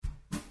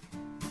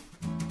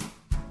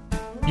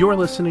You're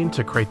listening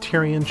to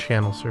Criterion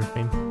Channel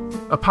Surfing,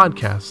 a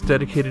podcast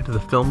dedicated to the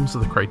films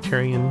of the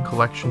Criterion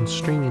Collection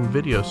streaming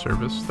video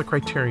service, the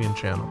Criterion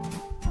Channel.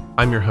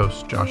 I'm your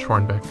host, Josh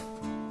Hornbeck.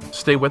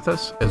 Stay with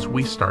us as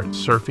we start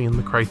surfing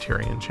the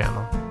Criterion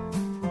Channel.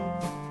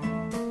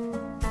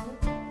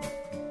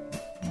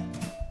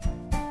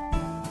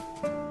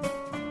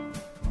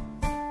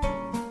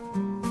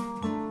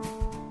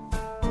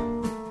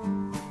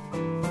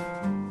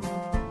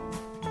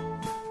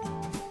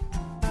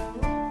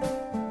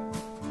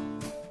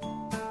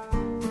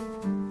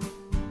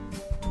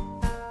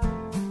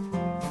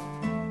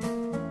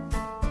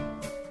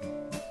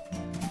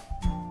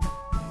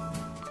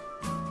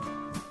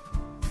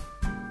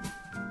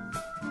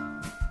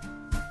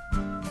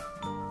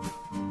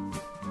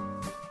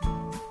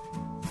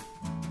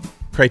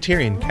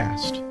 Criterion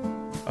Cast,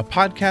 a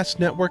podcast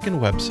network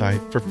and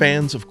website for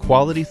fans of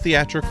quality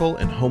theatrical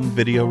and home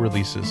video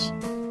releases.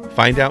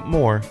 Find out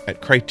more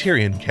at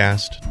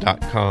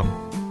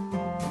criterioncast.com.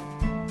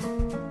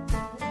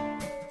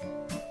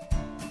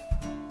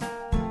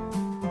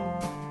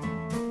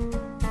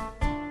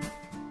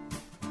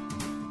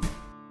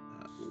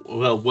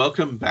 Well,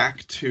 welcome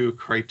back to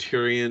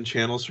Criterion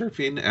Channel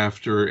Surfing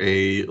after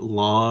a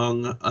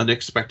long,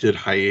 unexpected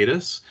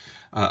hiatus.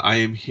 I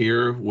am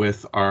here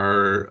with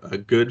our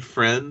good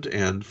friend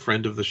and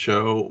friend of the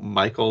show,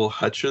 Michael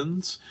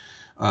Hutchins.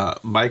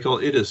 Michael,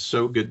 it is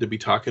so good to be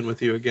talking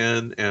with you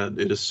again, and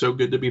it is so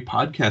good to be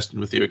podcasting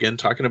with you again,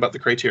 talking about the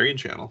Criterion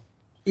Channel.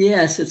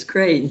 Yes, it's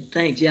great.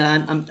 Thanks.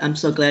 Yeah, I'm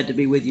so glad to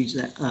be with you,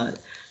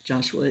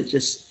 Joshua. It's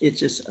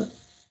just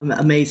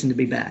amazing to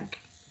be back.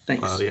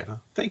 Thanks. Yeah,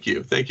 thank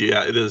you.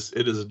 Yeah, it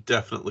is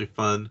definitely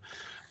fun,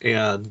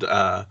 and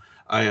I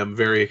am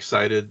very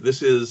excited.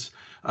 This is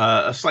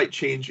a slight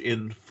change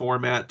in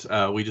format.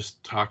 We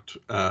just talked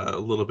a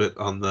little bit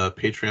on the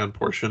Patreon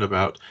portion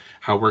about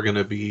how we're going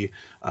to be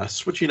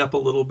switching up a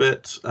little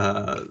bit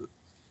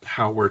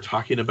how we're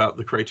talking about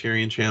the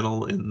Criterion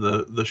Channel in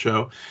the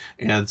show.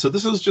 And so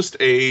this is just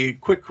a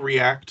quick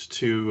react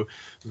to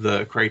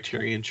the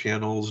Criterion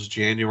Channel's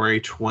January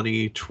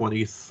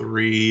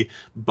 2023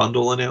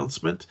 bundle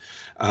announcement.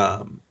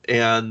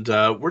 And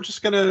we're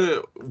just going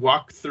to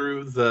walk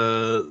through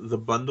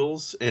the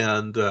bundles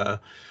and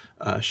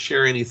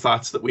share any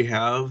thoughts that we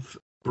have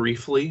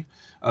briefly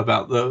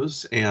about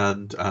those,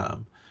 and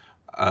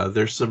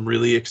there's some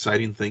really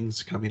exciting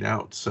things coming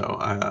out, so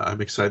I'm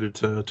excited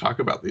to talk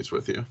about these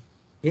with you.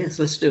 Yes,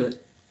 let's do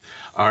it.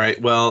 All right.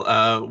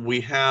 Well,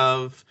 we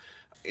have,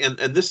 and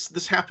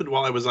this happened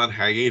while I was on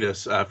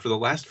hiatus. For the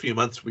last few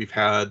months, we've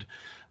had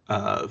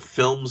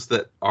films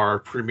that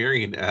are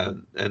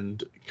premiering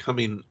and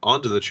coming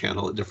onto the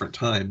channel at different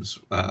times,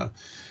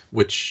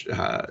 which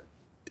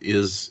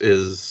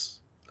is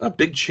a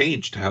big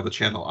change to how the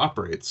channel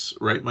operates,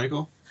 right,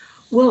 Michael?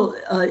 Well,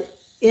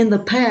 in the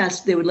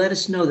past, they would let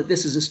us know that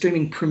this is a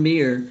streaming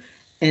premiere,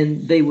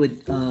 and they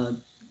would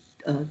kind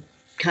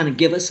of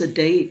give us a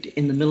date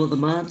in the middle of the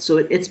month. So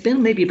it's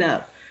been maybe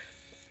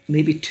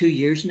 2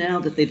 years now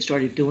that they've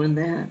started doing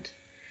that.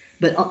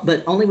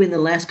 But only in the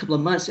last couple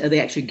of months are they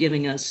actually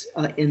giving us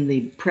in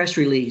the press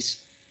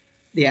release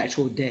the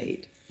actual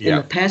date. Yeah. In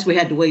the past, we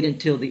had to wait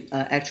until the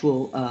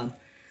actual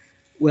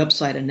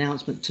website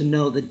announcement to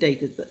know the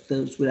date that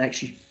those would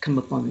actually come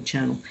up on the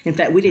channel. In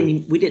fact, we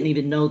didn't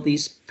even know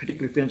these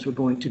particular films were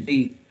going to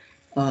be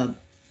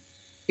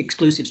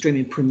exclusive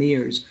streaming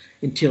premieres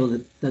until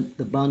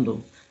the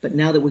bundle. But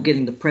now that we're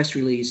getting the press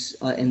release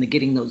and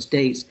getting those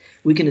dates,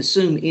 we can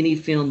assume any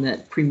film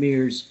that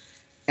premieres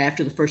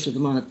after the first of the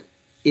month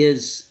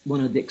is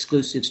one of the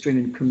exclusive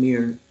streaming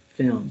premiere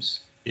films.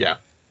 Yeah.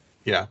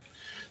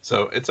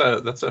 So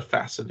that's a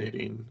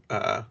fascinating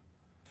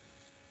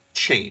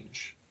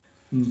change.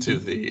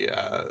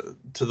 Mm-hmm.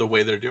 to the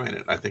way they're doing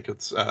it. I think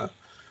it's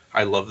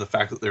I love the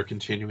fact that they're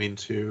continuing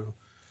to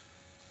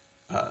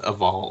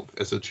evolve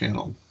as a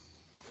channel.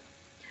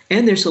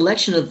 And their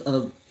selection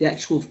of the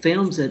actual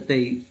films that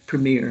they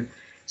premiere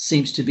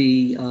seems to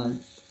be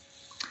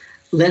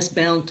less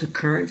bound to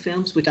current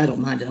films, which I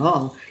don't mind at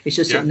all. It's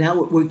just that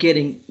now we're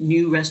getting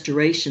new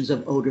restorations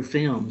of older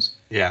films.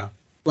 Yeah.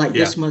 Like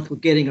this month, we're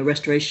getting a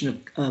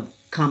restoration of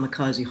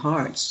Kamikaze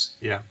Hearts.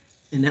 Yeah.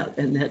 And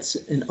that's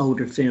an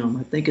older film.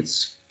 I think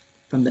it's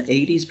from the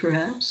 80s,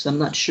 perhaps. I'm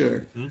not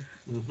sure.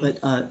 Mm-hmm.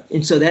 But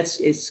and so it's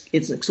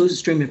an exclusive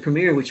streaming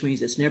premiere, which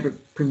means it's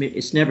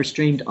never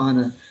streamed on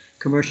a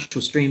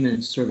commercial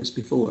streaming service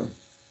before.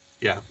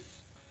 Yeah.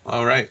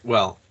 All right.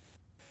 Well,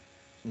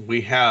 we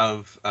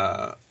have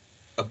a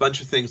bunch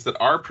of things that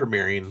are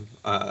premiering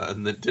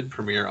and that did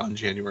premiere on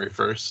January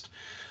 1st,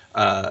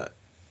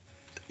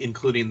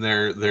 including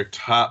their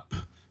top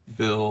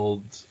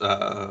build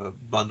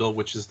bundle,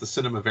 which is the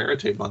Cinema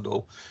Verite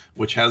bundle,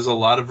 which has a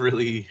lot of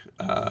really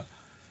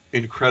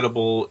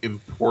incredible,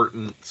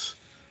 important,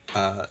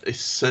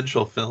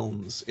 essential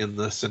films in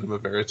the Cinema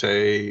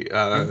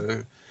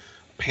Verite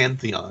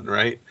pantheon,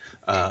 right?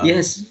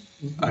 Yes.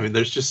 I mean,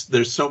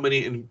 there's so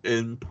many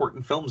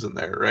important films in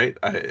there, right?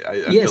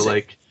 I feel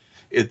like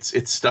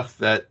it's stuff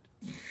that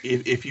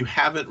if you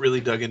haven't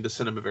really dug into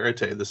cinema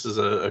verite, this is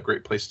a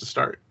great place to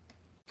start.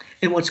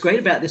 And what's great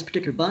about this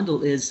particular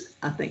bundle is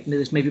I think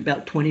there's maybe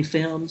about 20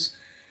 films.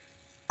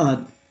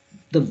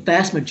 The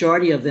vast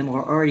majority of them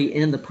are already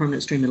in the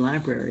permanent streaming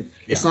library.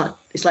 Yeah.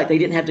 It's like they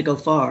didn't have to go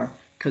far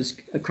because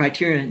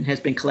Criterion has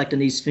been collecting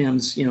these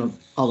films,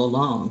 all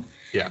along.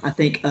 Yeah. I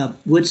think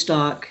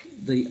Woodstock,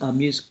 the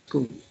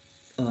musical,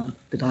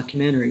 the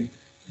documentary,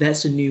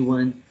 that's a new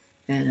one.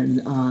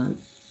 And I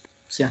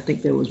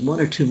think there was one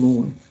or two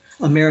more.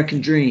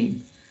 American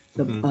Dream,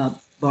 the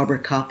Barbara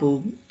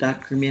Koppel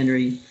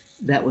documentary,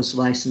 that was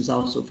licensed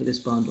also for this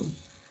bundle.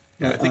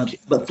 Yeah, I think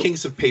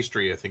Kings of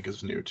Pastry, I think,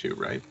 is new too,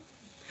 right?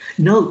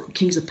 No,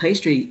 Kings of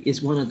Pastry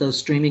is one of those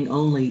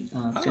streaming-only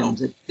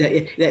films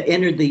that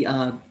entered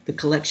the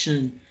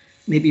collection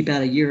maybe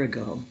about a year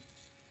ago.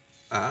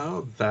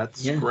 Oh,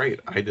 that's great!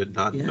 I did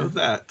not know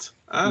that.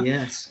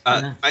 Yes.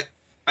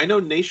 I know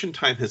Nation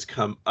Time has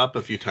come up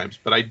a few times,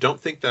 but I don't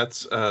think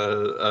that's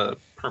a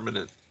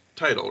permanent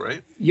title,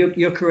 right?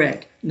 You're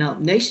correct. Now,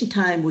 Nation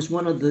Time was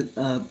one of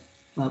the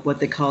what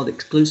they called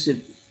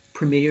exclusive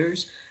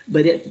premieres,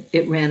 but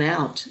it ran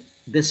out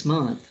this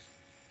month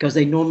because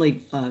they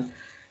normally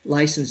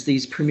license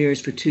these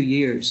premieres for 2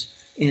 years,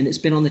 and it's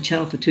been on the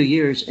channel for 2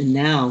 years, and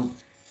now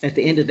at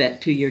the end of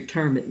that 2-year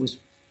term, it was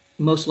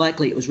most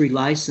likely it was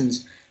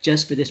relicensed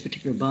just for this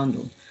particular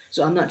bundle.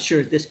 So I'm not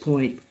sure at this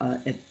point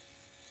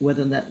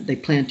whether or not they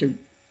plan to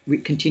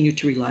continue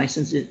to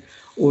relicense it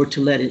or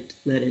to let it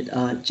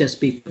just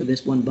be for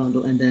this one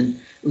bundle and then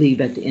leave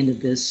at the end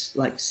of this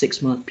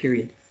 6-month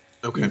period.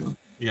 Okay.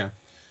 Yeah.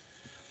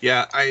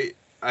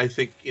 I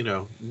think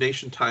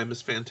Nation Time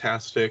is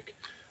fantastic.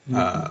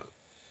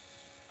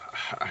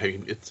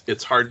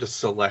 It's hard to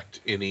select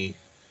any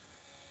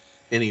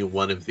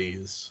one of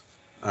these,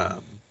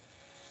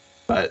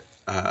 but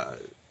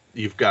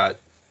you've got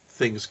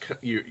things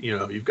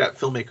you've got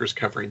filmmakers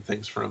covering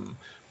things from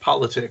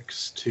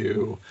politics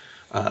to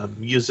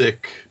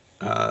music,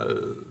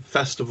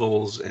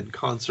 festivals and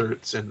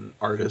concerts and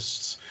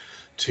artists,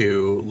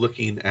 to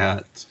looking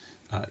at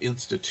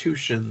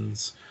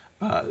institutions.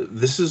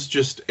 This is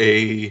just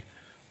a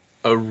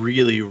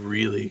really,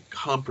 really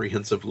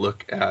comprehensive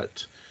look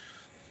at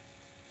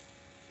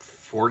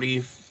 40,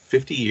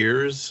 50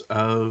 years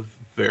of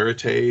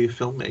verite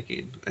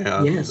filmmaking,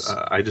 and yes.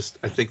 I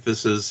think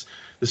this is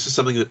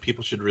something that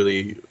people should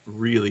really,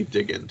 really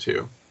dig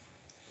into.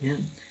 Yeah,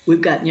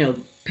 we've got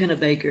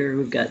Pennebaker,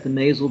 we've got the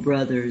Maisel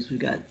brothers, we've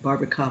got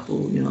Barbara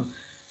Koppel.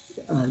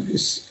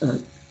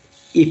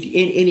 If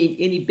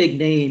any big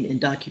name in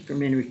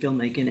documentary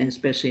filmmaking, and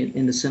especially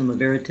in the cinema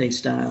verite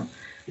style,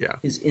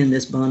 is in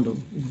this bundle.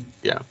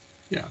 Yeah.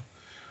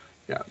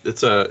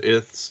 It's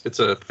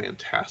a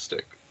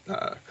fantastic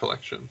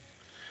collection.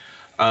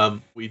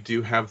 We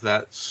do have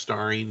that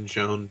starring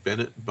Joan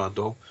Bennett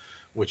bundle,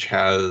 which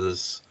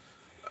has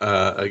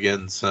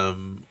again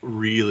some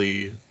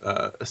really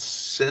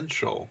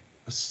essential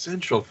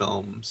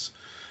films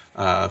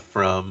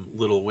from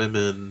Little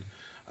Women,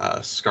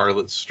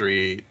 Scarlet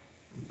Street,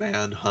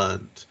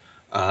 Manhunt.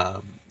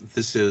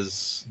 This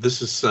is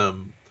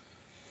some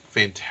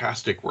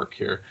fantastic work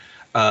here.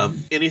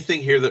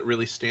 Anything here that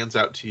really stands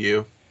out to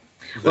you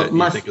that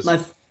you think is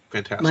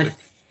fantastic?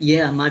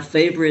 My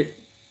favorite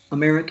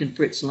American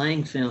Fritz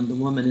Lang film, The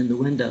Woman in the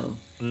Window,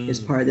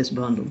 is part of this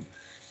bundle.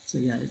 So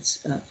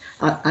it's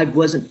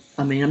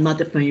I'm not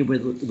that familiar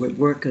with the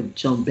work of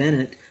Joan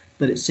Bennett,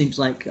 but it seems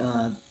like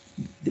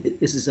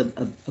this is a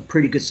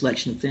pretty good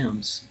selection of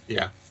films.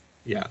 Yeah.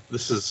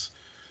 This is,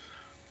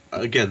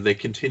 again, they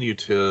continue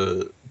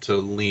to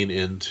lean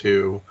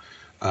into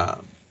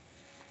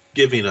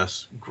giving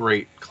us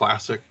great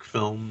classic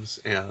films,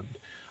 and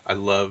I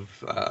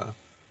love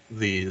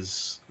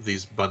these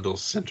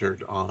bundles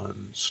centered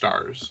on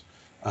stars.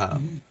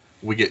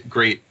 We get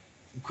great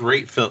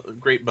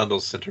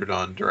bundles centered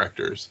on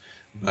directors,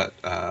 but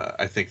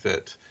I think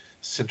that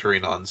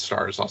centering on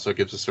stars also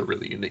gives us a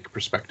really unique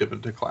perspective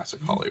into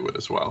classic Hollywood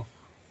as well.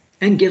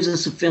 And gives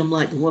us a film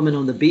like The Woman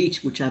on the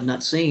Beach, which I've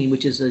not seen,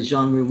 which is a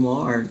Jean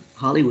Renoir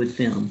Hollywood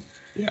film.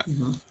 Yeah.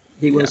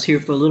 He was here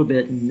for a little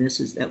bit, and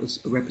that was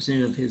a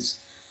representative of his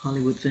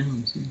Hollywood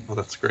films. Well,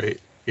 that's great.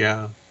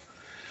 Yeah.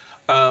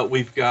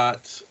 We've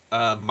got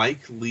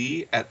Mike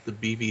Leigh at the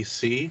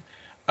BBC.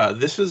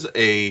 This is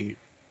a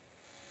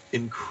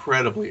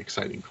incredibly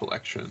exciting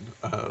collection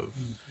of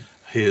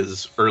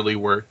his early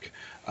work.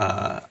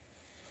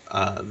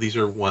 These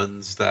are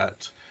ones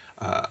that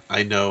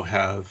I know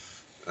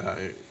have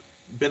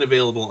been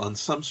available on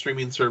some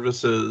streaming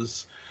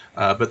services,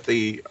 but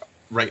they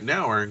right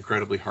now are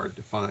incredibly hard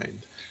to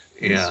find.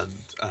 And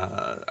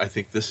I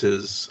think this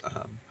is,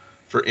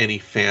 for any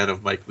fan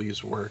of Mike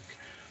Leigh's work,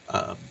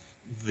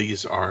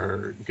 these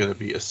are going to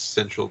be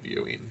essential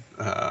viewing.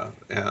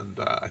 And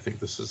I think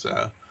this is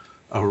a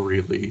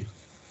really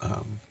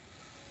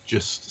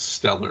just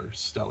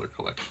stellar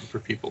collection for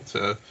people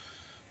to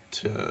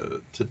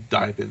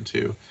dive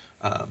into,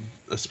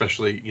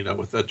 especially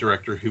with a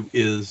director who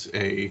is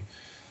a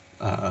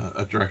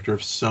a director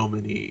of so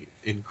many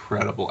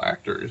incredible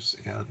actors,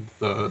 and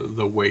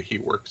the way he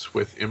works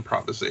with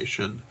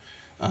improvisation.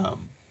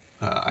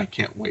 I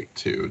can't wait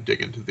to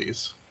dig into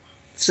these.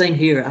 Same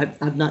here.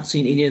 I've not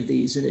seen any of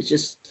these, and it's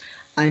just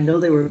I know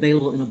they were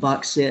available in a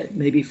box set,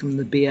 maybe from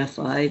the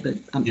BFI, but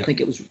I Yeah.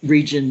 think it was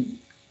Region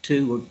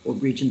 2 or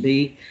Region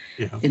B.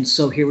 Yeah. And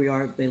so here we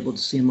are, able to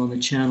see them on the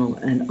channel.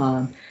 And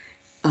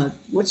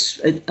what's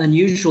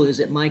unusual is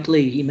that Mike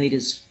Leigh, he made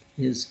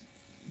his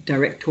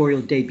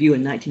directorial debut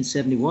in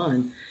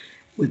 1971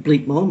 with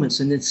Bleak Moments,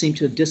 and then seemed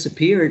to have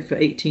disappeared for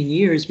 18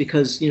 years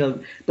because,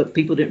 but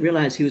people didn't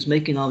realize he was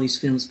making all these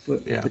films for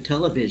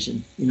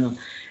television,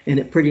 and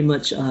it pretty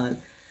much,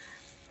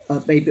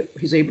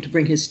 he's able to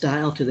bring his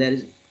style to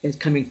that as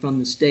coming from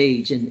the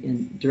stage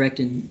and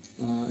directing,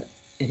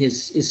 and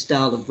his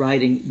style of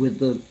writing with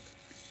the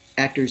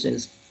actors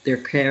as their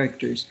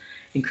characters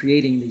and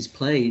creating these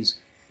plays.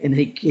 And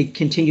he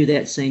continued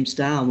that same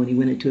style when he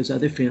went into his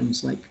other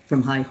films, like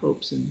From High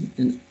Hopes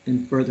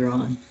and further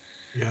on.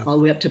 Yeah. All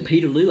the way up to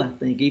Peterloo, I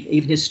think,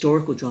 even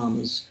historical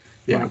dramas.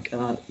 Yeah.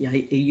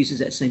 He uses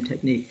that same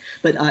technique.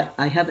 But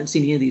I haven't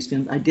seen any of these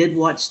films. I did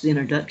watch the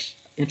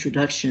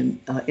introduction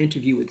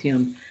interview with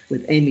him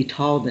with Amy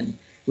Talbin,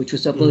 which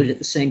was uploaded at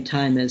the same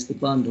time as the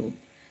bundle.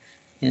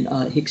 And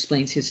he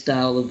explains his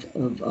style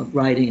of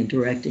writing and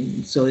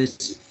directing. So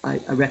I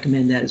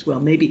recommend that as well.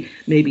 Maybe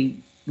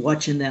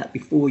watching that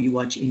before you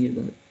watch any of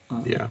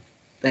the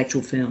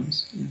actual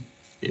films.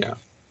 Yeah.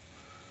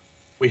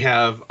 We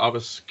have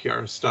Abbas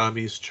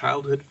Kiarostami's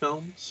childhood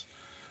films.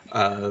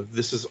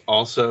 This is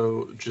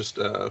also just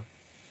an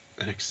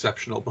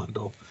exceptional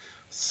bundle.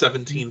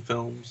 17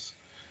 films.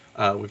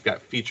 We've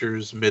got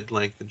features,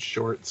 mid-length, and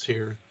shorts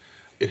here.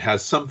 It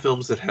has some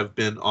films that have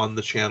been on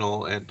the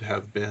channel and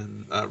have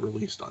been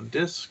released on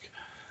disc,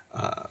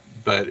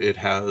 but it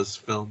has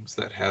films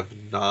that have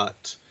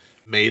not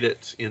made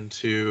it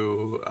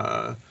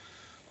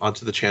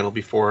onto the channel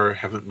before,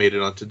 haven't made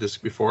it onto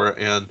disc before.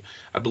 And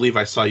I believe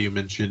I saw you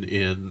mention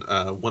in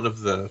one of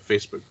the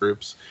Facebook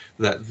groups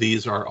that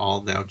these are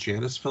all now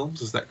Janus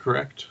films. Is that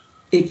correct?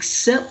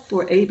 Except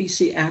for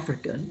ABC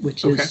Africa,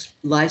 which is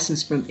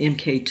licensed from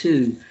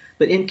MK2.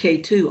 But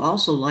MK2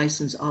 also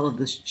licensed all of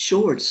the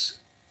shorts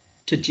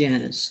to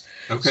Janus.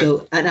 Okay.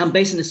 So, and I'm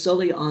basing this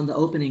solely on the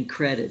opening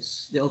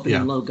credits, the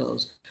opening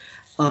logos.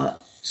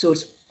 So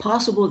it's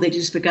possible they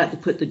just forgot to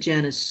put the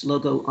Janus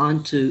logo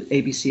onto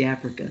ABC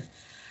Africa.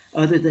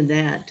 Other than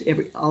that,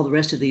 all the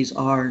rest of these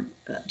are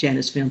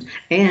Janus films.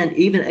 And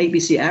even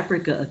ABC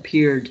Africa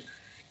appeared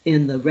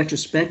in the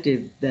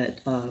retrospective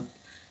that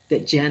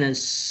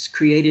Janus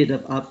created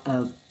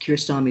of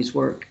Kiarostami's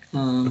work.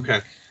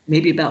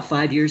 Maybe about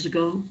 5 years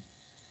ago.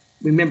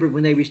 Remember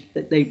when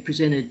they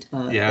presented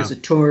as a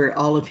tour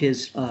all of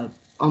his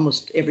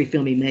almost every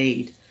film he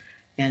made,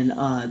 and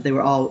they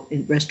were all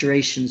in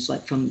restorations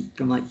like from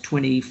like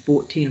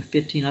 2014 or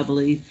 15, I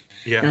believe.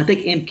 Yeah. And I think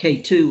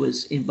MK2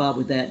 was involved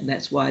with that, and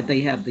that's why they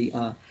have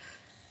the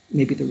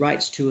maybe the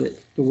rights to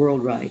it, the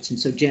world rights, and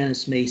so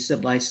Janus may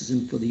sublicense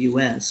them for the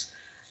U.S.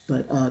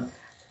 But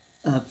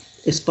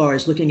as far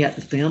as looking at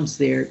the films,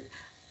 there,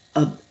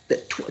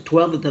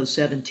 12 of those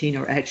 17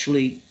 are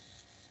actually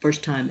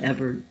first time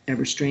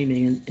ever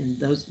streaming, and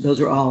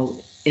those are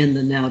all in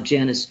the now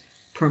Janus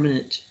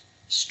permanent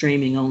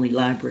streaming only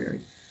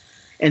library.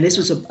 And this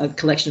was a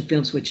collection of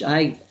films which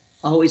I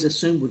always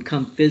assumed would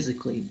come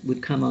physically,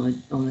 would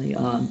come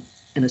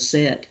in a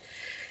set.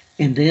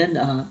 And then,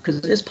 because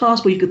it's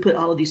possible you could put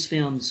all of these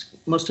films,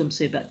 most of them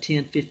say about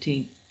 10,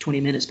 15, 20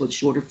 minutes, both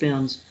shorter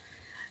films,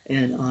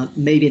 and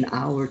maybe an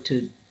hour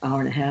to hour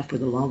and a half for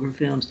the longer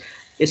films.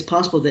 It's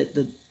possible that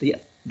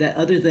that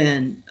other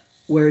than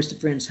Where's the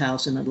Friend's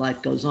House and Then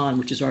Life Goes On,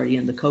 which is already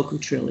in the Coco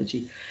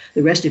trilogy,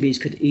 the rest of these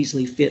could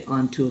easily fit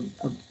onto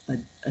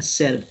a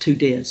set of 2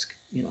 discs,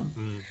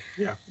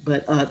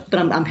 But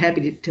I'm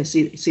happy to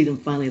see them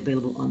finally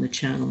available on the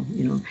channel.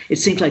 It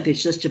seems like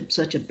there's just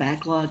such a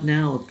backlog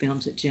now of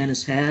films that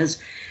Janus has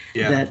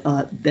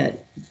that,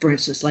 for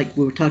instance, like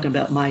we were talking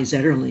about Maya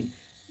Zetterling,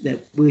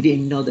 that we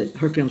didn't know that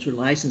her films were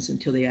licensed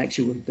until they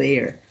actually were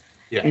there.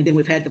 Yeah. And then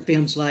we've had the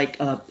films like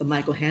the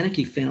Michael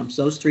Haneke films.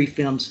 Those 3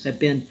 films have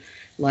been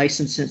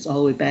licensed since all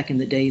the way back in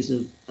the days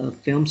of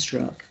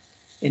Filmstruck.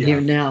 And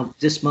here now,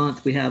 this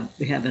month, we have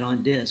it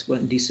on disc. Well,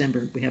 in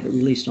December, we have it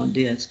released on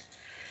disc.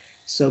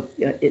 So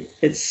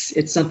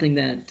it's something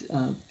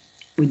that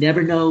we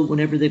never know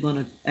whenever they're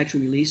going to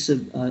actually release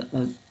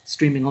a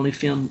streaming-only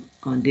film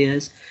on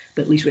disc,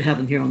 but at least we have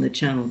them here on the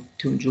channel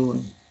to enjoy.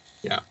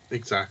 Yeah,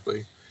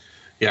 exactly.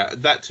 Yeah,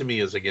 that to me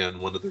is, again,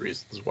 one of the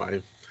reasons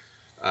why,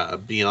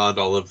 beyond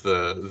all of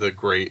the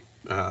great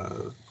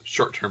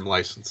short-term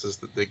licenses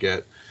that they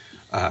get,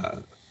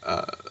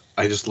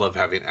 I just love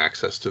having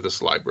access to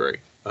this library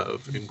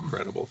of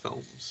incredible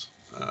films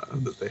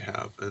that they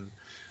have, and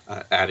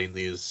adding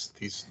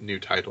these new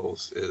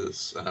titles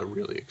is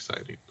really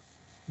exciting.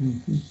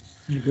 Mm-hmm.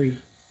 I agree.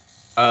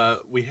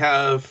 We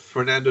have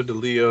Fernando De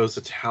Leo's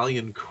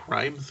Italian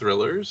crime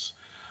thrillers.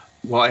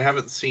 While I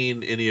haven't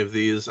seen any of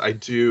these, I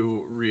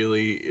do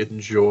really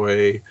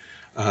enjoy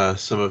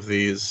some of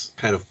these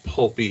kind of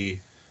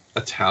pulpy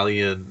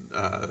Italian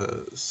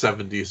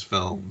 70s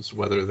films,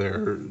 whether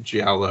they're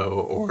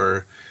giallo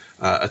or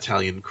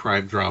Italian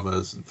crime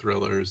dramas and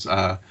thrillers.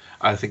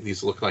 I think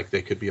these look like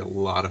they could be a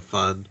lot of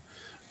fun.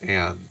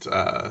 And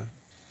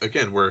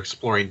again, we're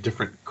exploring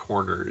different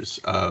corners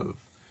of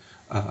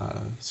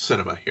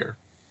cinema here.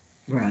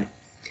 Right.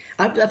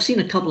 I've seen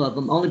a couple of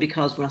them only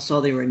because when I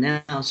saw they were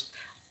announced,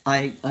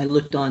 I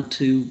looked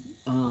onto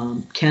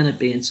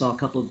Canopy and saw a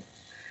couple of.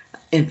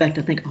 In fact,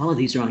 I think all of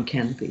these are on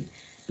Canopy,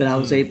 but I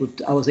was able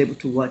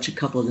to watch a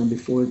couple of them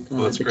before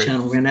the great.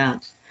 channel ran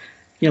out.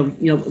 You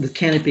know, with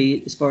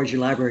Canopy, as far as your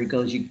library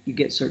goes, you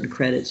get certain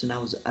credits, and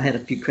I had a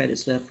few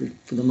credits left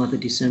for the month of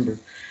December,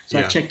 so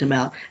I checked them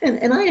out,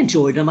 and I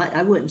enjoyed them.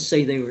 I wouldn't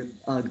say they were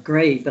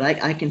great, but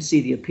I can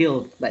see the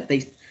appeal. Like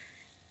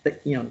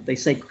they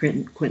say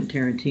Quentin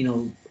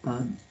Tarantino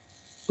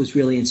was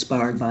really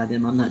inspired by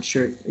them. I'm not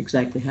sure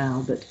exactly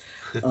how, but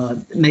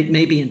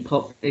maybe in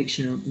Pulp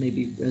Fiction or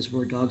maybe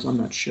Reservoir Dogs. I'm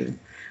not sure,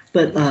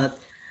 but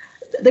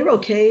they were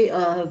okay.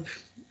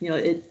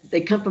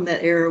 They come from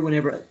that era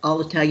whenever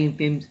all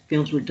Italian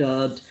films were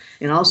dubbed,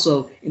 and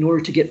also in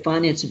order to get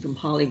financing from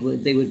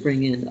Hollywood, they would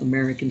bring in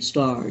American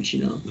stars.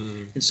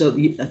 And so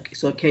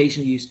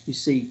occasionally you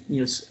see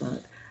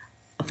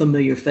a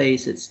familiar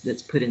face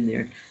that's put in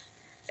there,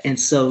 and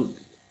so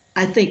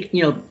I think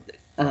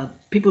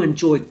people who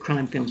enjoy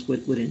crime films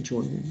would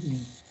enjoy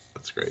them.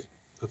 That's great.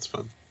 That's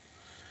fun.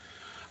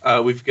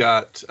 We've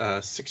got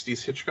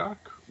 60s Hitchcock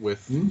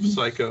with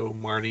Psycho,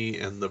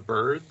 Marnie, and the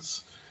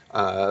Birds.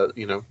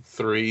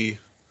 3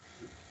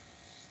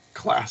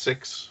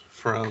 classics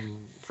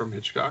from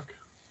Hitchcock.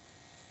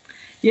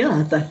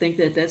 Yeah, I think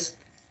that's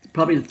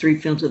probably the 3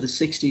 films of the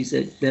 60s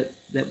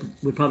that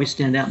would probably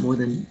stand out more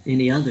than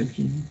any other.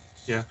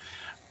 Yeah,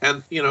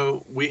 and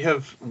we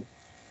have,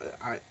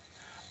 I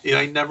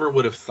never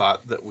would have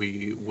thought that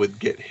we would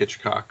get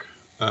Hitchcock,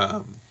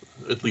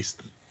 at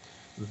least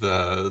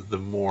the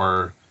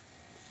more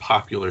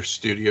popular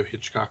studio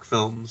Hitchcock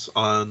films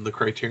on the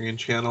Criterion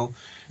channel,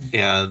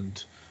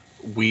 and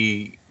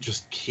we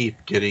just keep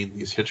getting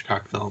these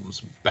Hitchcock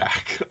films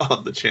back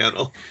on the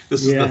channel.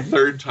 This is the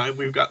 3rd time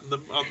we've gotten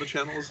them on the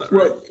channel. Is that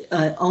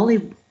right?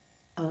 Only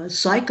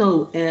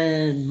Psycho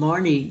and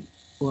Marnie.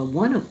 Well,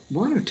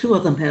 one or two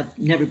of them have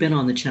never been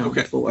on the channel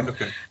before.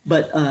 Okay.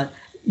 But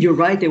you're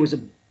right. There was a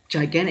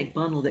gigantic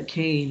bundle that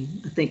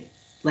came, I think,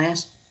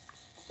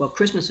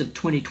 Christmas of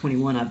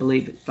 2021, I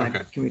believe, if I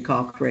can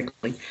recall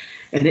correctly,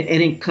 and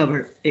it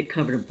covered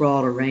a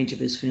broader range of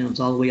his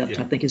films, all the way up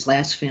to I think his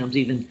last films,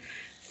 even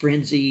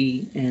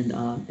Frenzy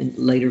and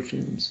later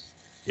films.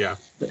 Yeah,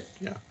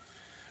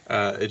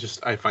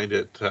 I find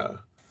it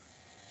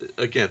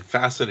again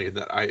fascinating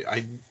that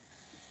I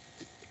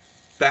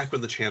back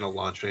when the channel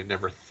launched, I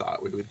never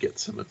thought we would get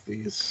some of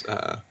these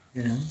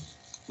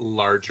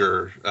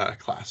larger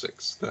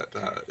classics.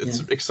 That it's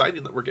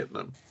exciting that we're getting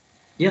them.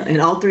 Yeah,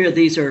 and all 3 of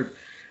these are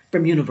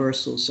from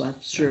Universal, so I'm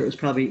sure it was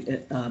probably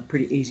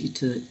pretty easy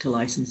to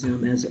license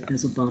them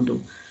as a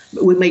bundle.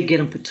 But we may get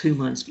them for 2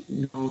 months.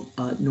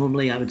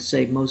 Normally, I would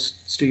say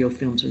most studio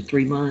films are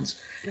 3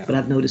 months, but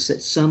I've noticed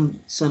that some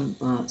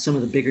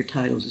of the bigger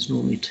titles is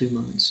normally 2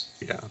 months.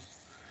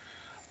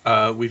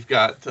 Yeah. We've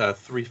got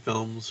 3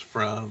 films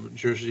from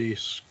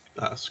Jerzy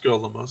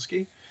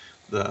Skolimowski,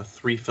 the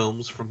 3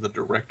 films from the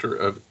director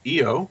of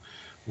EO,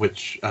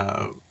 which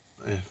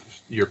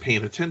if you're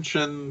paying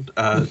attention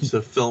to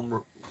the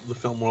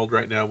film world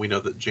right now, we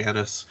know that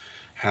Janus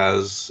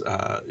is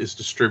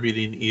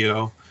distributing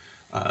EO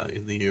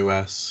in the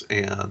U.S.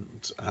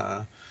 and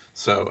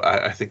so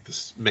I think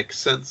this makes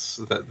sense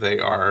that they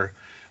are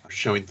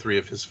showing 3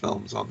 of his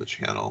films on the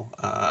channel.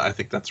 I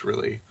think that's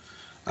really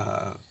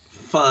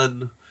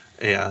fun,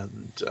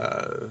 and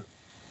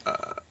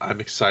I'm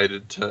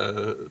excited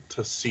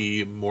to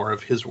see more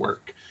of his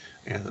work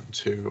and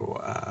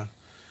to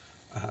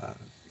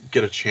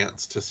get a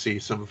chance to see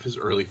some of his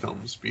early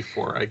films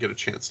before I get a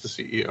chance to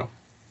see EO.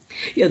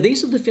 Yeah,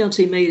 these are the films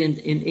he made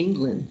in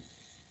England.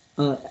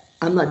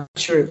 I'm not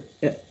sure.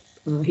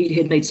 He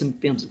had made some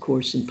films, of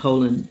course, in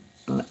Poland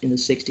in the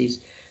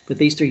 60s, but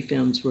these 3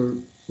 films were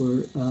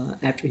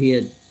after he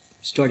had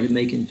started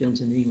making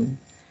films in England.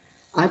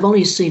 I've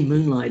only seen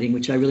Moonlighting,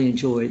 which I really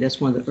enjoyed.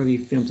 That's one of the early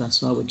films I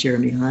saw with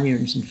Jeremy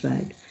Irons, in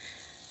fact.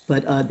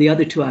 But the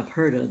other 2 I've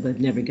heard of, but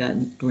never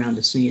gotten around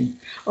to seeing.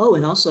 Oh,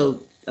 and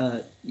also,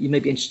 you may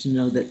be interested to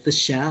know that The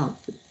Shout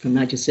from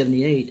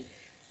 1978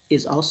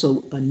 is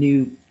also a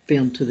new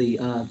film to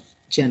the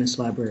Janus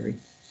Library.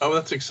 Oh,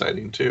 that's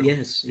exciting too.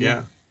 Yes.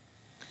 Yeah.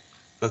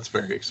 That's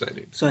very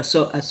exciting. So I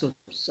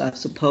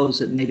suppose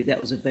that maybe that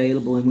was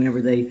available, and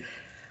whenever they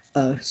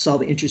saw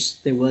the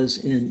interest there was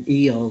in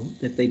EO,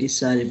 that they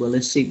decided, well,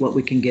 let's see what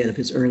we can get of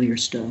his earlier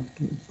stuff.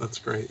 That's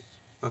great.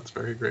 That's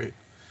very great.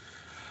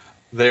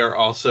 They are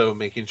also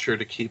making sure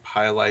to keep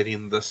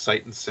highlighting the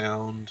Sight and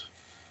Sound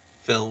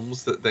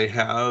films that they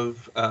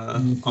have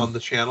on the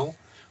channel,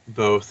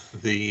 both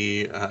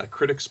the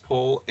critics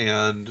poll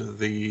and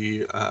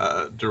the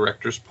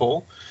directors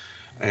poll.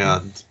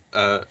 And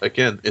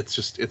again,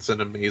 it's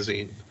an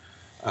amazing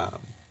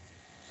um,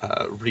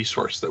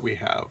 resource that we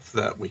have,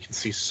 that we can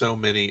see so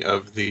many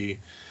of the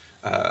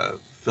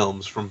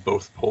films from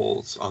both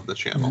poles on the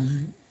channel.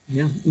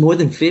 Yeah, more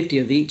than 50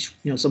 of each.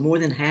 So more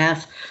than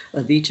half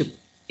of each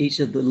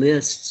of the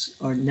lists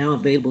are now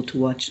available to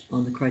watch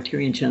on the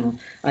Criterion channel.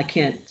 I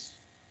can't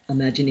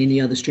imagine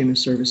any other streaming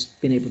service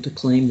being able to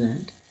claim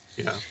that.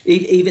 Yeah.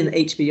 Even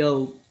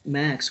HBO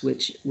Max,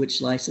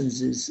 which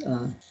licenses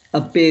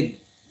a big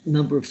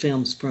number of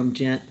films from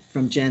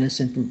Janus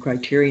and from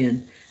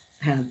Criterion,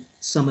 have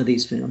some of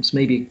these films,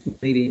 maybe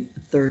a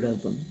third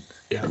of them,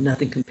 Yeah. but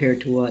nothing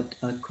compared to what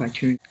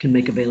Criterion can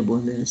make available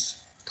in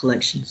this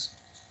collections.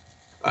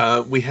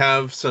 We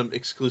have some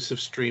exclusive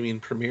streaming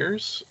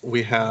premieres.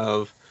 We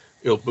have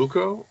Il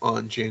Buco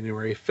on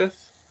January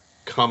 5th,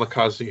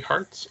 Kamikaze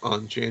Hearts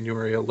on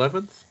January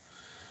 11th,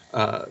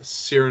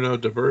 Cyrano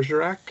de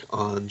Bergerac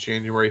on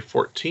January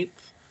 14th,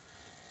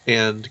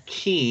 and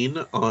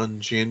Keen on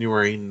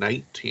January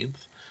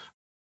 19th.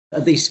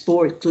 Of these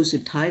 4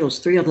 exclusive titles,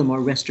 3 of them are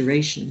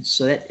restorations,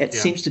 so that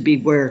seems to be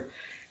where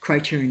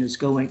Criterion is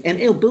going. And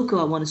Il Buco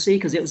I want to see,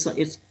 because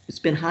it's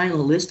been high on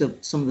the list of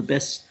some of the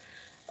best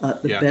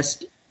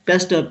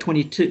best of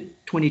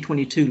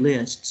 2022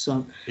 lists.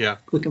 So yeah,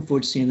 looking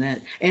forward to seeing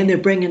that. And they're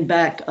bringing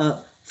back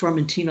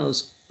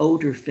Formentino's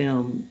older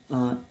film,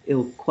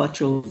 Il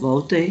Quattro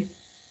Volte,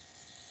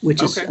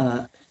 which is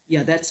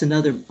that's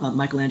another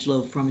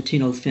Michelangelo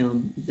Formentino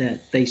film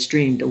that they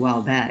streamed a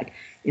while back,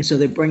 and so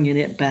they're bringing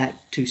it back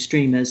to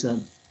stream as a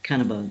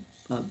kind of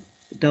a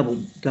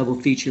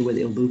double feature with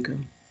Il Buco.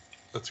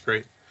 That's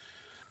great.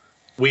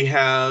 We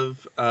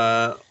have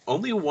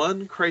only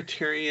one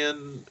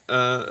Criterion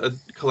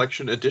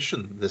collection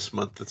edition this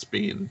month that's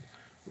being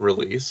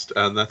released,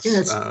 and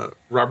that's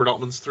Robert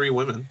Altman's Three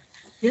Women.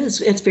 Yeah,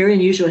 it's very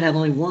unusual to have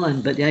only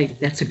one, but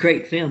that's a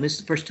great film. It's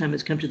the first time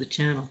it's come to the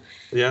channel.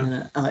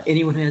 Yeah. And,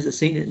 anyone who hasn't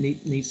seen it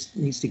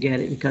needs to get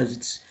it,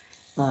 because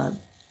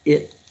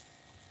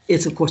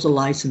it's of course a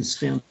licensed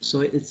film,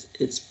 so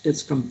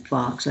it's from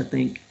Fox. I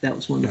think that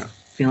was one of the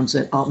films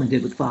that Altman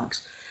did with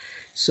Fox.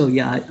 So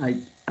yeah,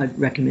 I'd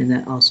recommend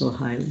that also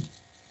highly.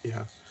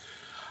 Yeah.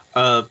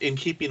 In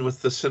keeping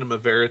with the Cinema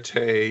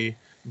Verite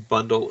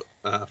bundle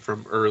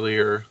from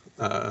earlier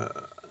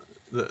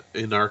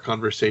in our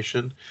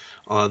conversation,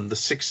 on the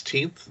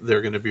 16th,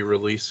 they're going to be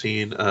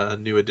releasing a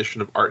new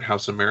edition of Art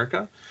House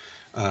America,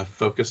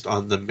 focused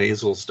on the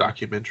Maysles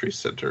Documentary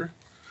Center,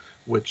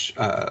 which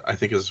I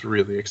think is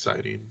really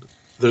exciting.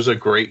 There's a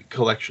great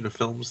collection of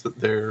films that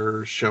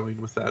they're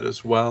showing with that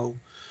as well.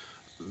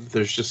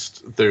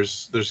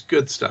 There's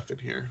good stuff in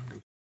here,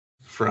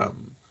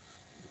 from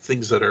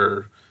things that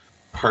are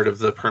part of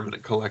the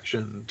permanent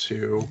collection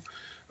to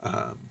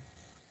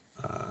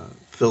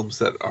films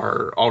that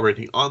are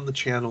already on the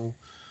channel,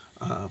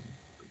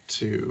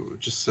 to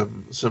just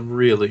some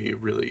really,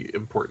 really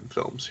important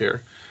films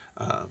here.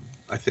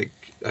 I think,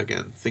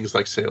 again, things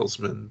like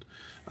Salesman,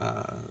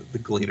 The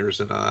Gleaners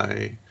and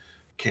I,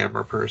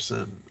 Camera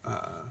Person,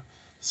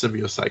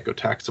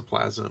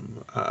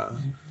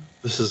 Symbiopsychotaxoplasm.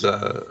 This is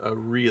a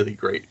really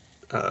great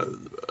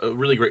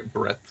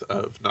breadth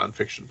of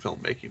nonfiction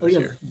filmmaking this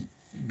year.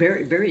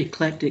 Very, very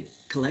eclectic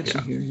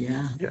collection here.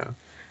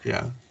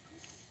 Yeah.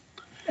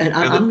 And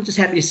I'm just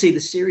happy to see the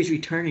series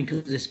returning,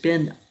 because it's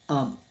been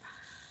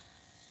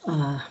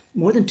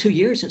more than 2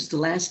 years since the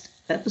last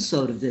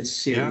episode of this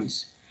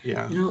series.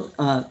 Yeah.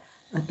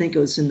 I think it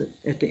was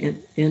at the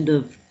end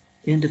of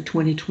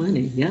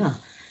 2020. Yeah.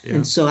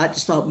 And so I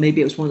just thought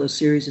maybe it was one of those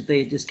series that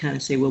they just kind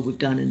of say, well, we've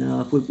done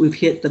enough. We've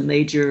hit the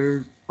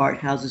major art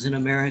houses in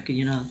America,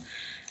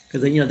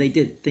 because they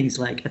did things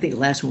like, I think the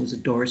last one was the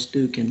Doris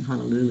Duke in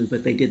Honolulu,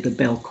 but they did the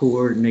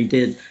Belcourt, and they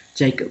did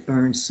Jacob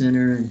Burns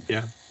Center, and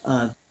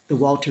the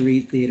Walter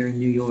Reed Theater in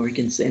New York,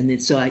 and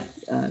so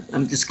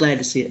I'm just glad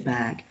to see it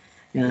back.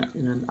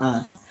 And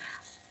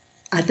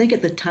I think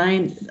at the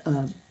time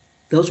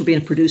those were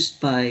being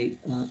produced by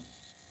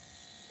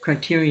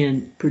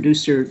Criterion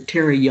producer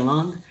Tara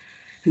Young,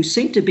 who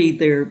seemed to be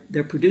their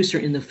producer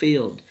in the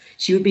field.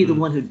 She would be the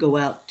one who'd go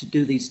out to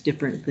do these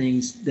different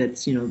things.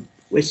 That's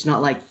it's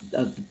not like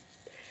the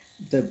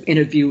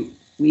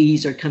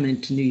interviewees are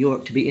coming to New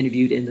York to be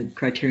interviewed in the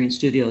Criterion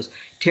studios.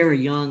 Tara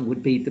Young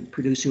would be the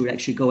producer who would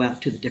actually go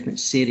out to the different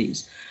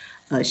cities.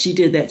 She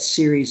did that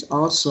series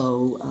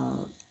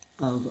also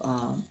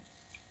of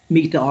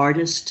Meet the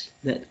Artist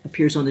that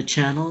appears on the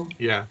channel.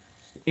 Yeah.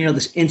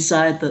 This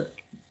inside the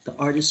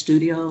artist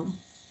studio.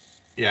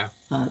 Yeah.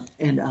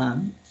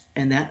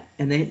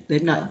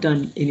 They've not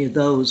done any of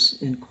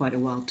those in quite a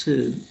while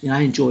too.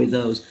 I enjoy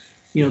those.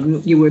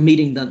 You were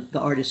meeting the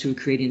artists who were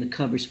creating the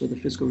covers for the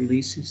physical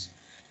releases.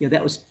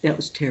 That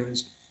was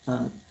Tara's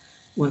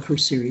one of her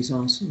series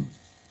also.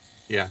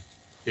 Yeah.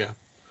 No,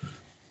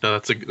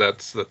 that's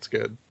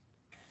good.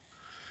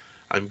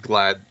 I'm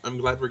glad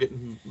we're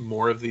getting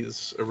more of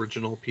these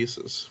original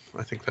pieces.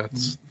 I think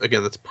that's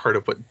part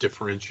of what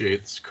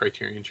differentiates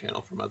Criterion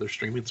Channel from other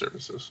streaming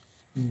services.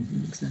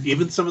 Exactly.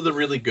 Even some of the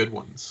really good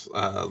ones,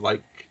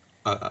 like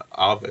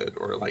Ovid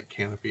or like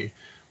Canopy,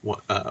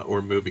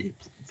 or Movie,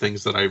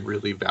 things that I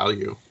really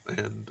value,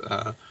 and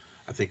I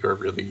I think are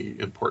really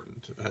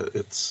important.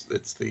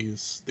 It's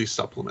these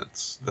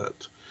supplements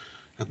that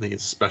and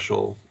these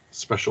special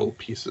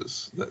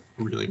pieces that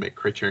really make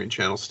Criterion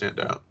Channel stand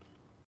out.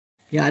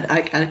 Yeah,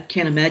 I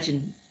can't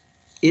imagine.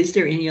 Is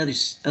there any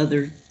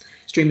other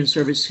streaming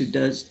service who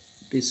does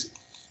this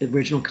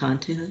original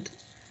content,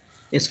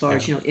 as far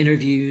as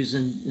interviews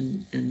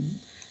and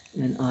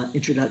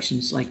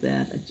introductions like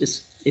that?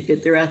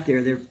 If they're out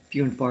there, they're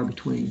few and far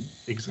between.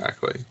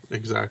 Exactly.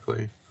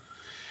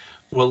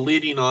 Well,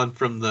 leading on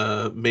from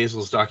the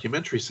Maisels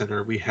Documentary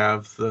Center, we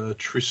have the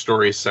True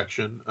Stories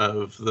section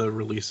of the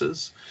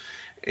releases,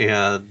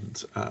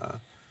 and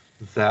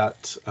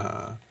that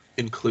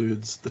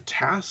includes The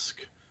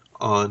Task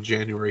on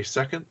January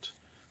 2nd,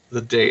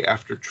 The Day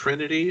After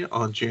Trinity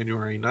on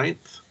January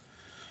 9th,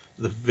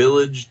 The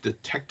Village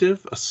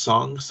Detective, a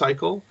Song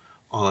Cycle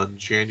on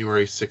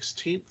January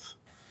 16th,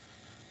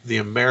 The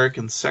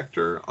American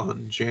Sector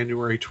on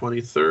January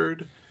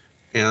 23rd,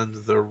 and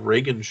The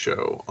Reagan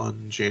Show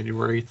on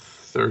January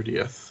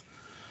 30th.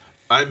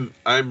 I'm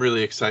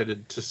really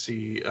excited to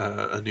see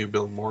a new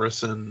Bill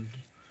Morrison.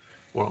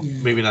 Well,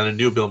 maybe not a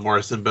new Bill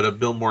Morrison, but a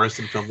Bill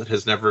Morrison film that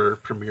has never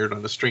premiered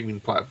on a streaming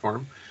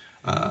platform.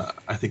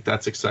 I think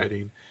that's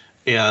exciting.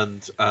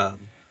 And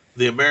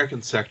The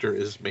American Sector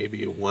is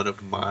maybe one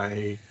of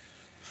my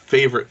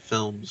favorite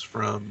films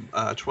from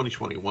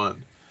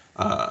 2021.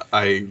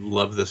 I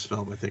love this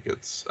film. I think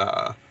it's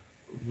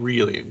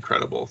really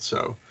incredible.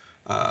 So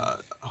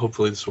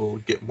hopefully this will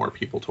get more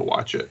people to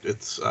watch it.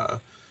 It's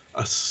a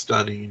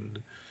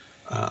stunning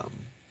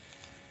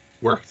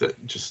work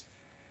that just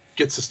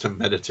gets us to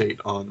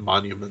meditate on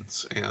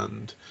monuments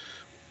and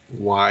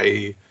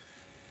why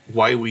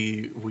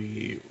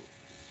we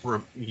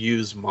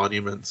use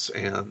monuments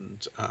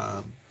and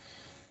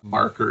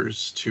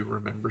markers to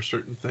remember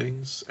certain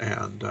things,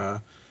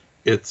 and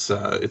it's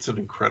an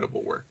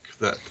incredible work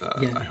that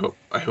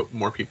I hope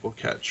more people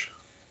catch.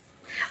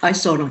 I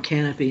saw it on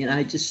Canopy, and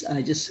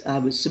I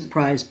was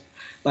surprised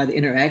by the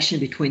interaction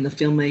between the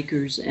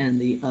filmmakers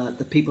and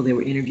the people they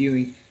were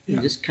interviewing.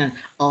 Just kind of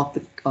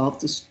off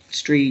the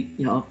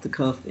street, off the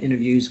cuff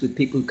interviews with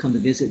people who come to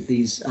visit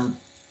these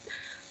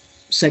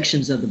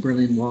sections of the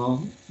Berlin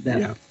Wall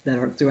that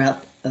are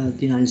throughout the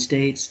United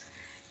States,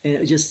 and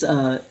it's just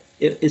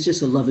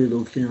a lovely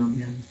little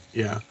film.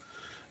 Yeah.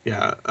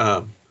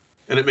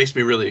 And it makes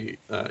me really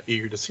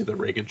eager to see The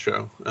Reagan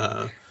Show,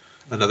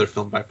 another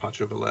film by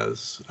Pacho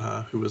Velez,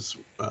 who was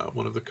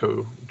one of the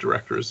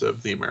co-directors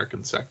of The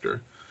American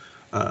Sector.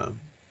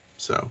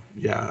 So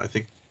yeah, I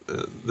think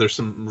there's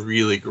some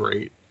really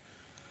great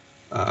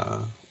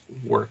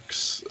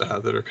works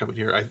that are coming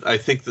here. I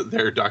think that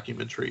their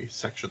documentary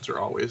sections are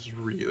always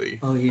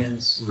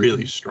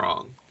really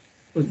strong.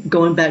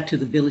 Going back to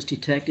The Village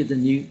Detective, the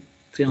new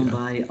film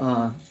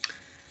by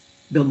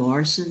Bill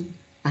Morrison,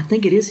 I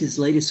think it is his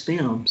latest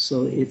film.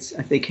 So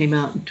they came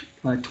out in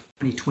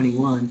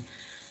 2021.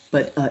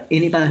 But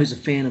anybody who's a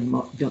fan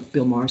of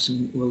Bill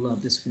Morrison will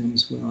love this film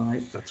as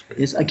well. That's great.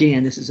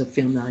 This is a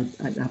film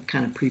that I've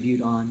kind of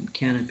previewed on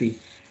Canopy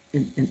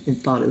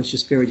and thought it was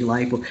just very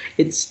delightful.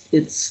 It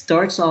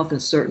starts off in a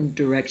certain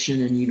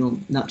direction and you're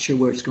not sure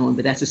where it's going,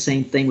 but that's the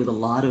same thing with a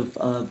lot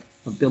of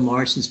Bill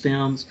Morrison's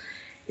films,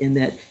 in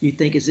that you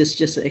think, is this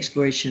just an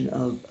exploration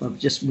of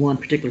just one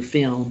particular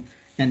film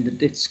and the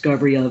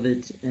discovery of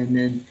it, and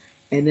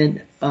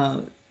then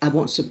I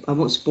won't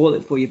spoil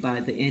it for you by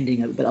the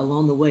ending of it, but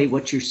along the way,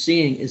 what you're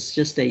seeing is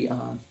just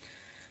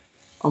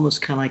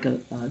almost kind of like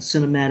a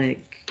cinematic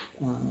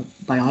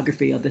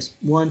biography of this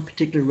one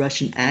particular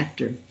Russian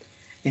actor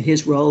and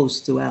his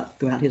roles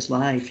throughout his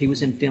life. He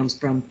was in films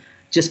from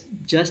just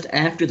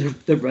after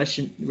the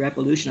Russian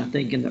Revolution, I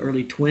think in the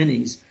early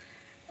 20s,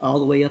 all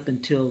the way up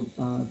until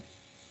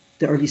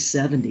the early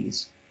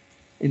 70s.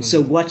 And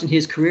so watching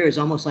his career is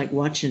almost like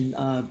watching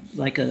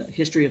like a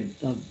history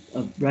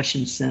of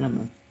Russian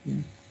cinema. Yeah.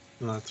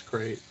 Oh, that's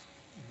great.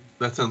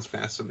 That sounds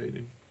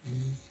fascinating.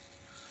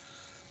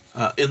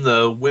 In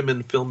the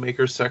women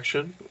filmmakers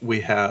section, we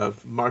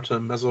have Marta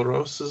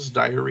Mezoros's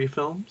diary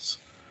films.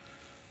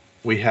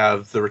 We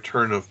have The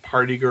Return of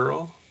Party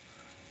Girl,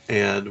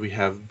 and we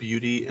have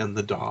Beauty and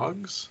the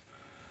Dogs.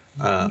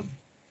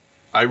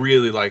 I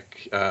really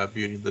like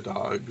Beauty and the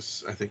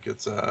Dogs. I think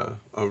it's a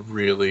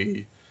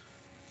really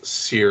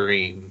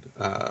searing,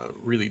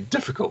 really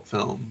difficult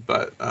film,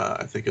 but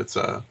I think it's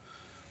a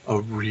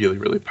really,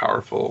 really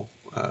powerful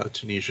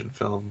Tunisian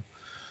film.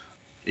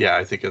 Yeah,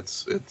 I think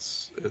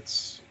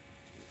it's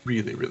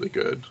really, really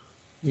good.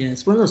 Yeah,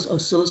 it's one of those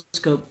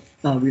oscilloscope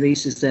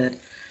releases that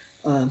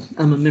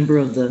I'm a member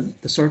of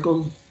the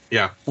Circle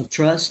of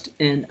Trust,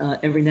 and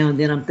every now and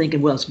then I'm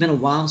thinking, well, it's been a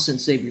while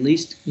since they've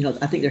released.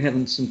 I think they're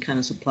having some kind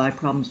of supply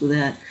problems with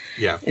that.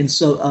 Yeah. And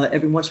so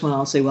every once in a while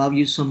I'll say, well, I'll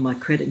use some of my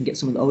credit and get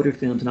some of the older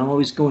films, and I'm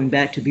always going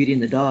back to Beauty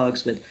and the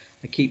Dogs, but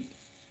I keep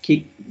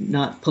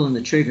not pulling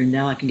the trigger.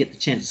 Now I can get the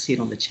chance to see it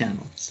on the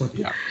channel. So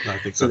yeah, I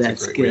think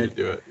that's a great way to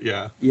do it.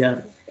 Yeah.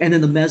 Yeah. And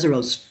then the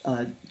Meseros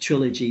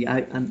trilogy,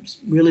 I'm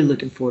really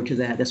looking forward to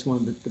that. That's one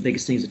of the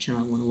biggest things the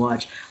channel I want to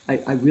watch.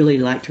 I really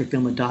liked her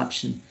film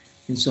Adoption,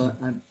 And so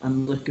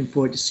I'm looking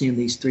forward to seeing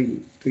these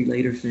three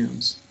later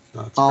films,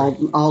 That's all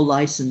great. all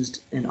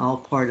licensed and all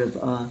part of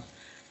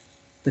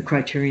the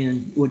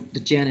Criterion, the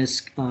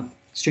Janus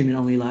streaming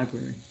only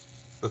library.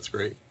 That's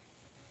great.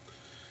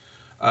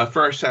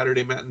 For our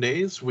Saturday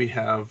matinees, we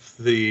have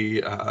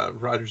the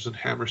Rodgers and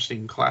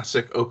Hammerstein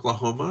classic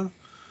Oklahoma.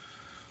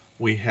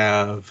 We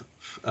have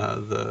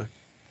the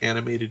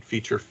animated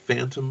feature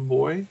Phantom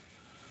Boy.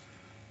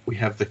 We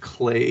have the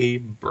Clay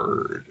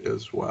Bird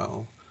as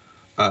well.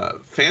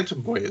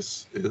 Phantom Boy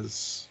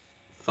is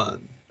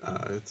fun.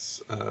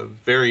 It's a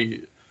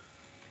very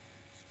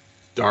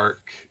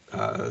dark,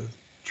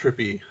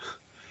 trippy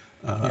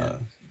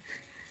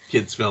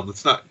kids film.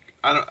 It's not.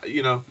 I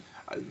don't.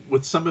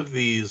 With some of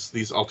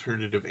these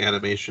alternative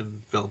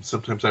animation films,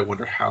 sometimes I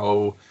wonder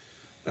how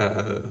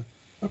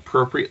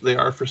appropriate they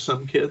are for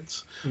some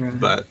kids. Right.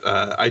 But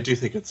I do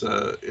think it's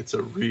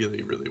a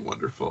really, really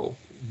wonderful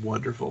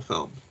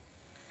film.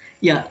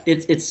 Yeah,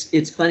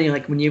 it's funny.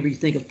 Like whenever you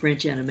think of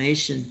French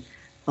animation,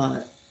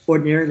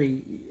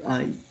 ordinarily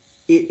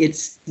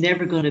it's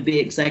never going to be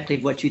exactly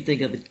what you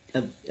think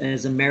of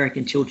as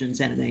American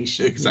children's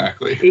animation.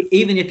 Exactly.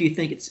 Even if you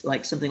think it's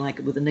like something like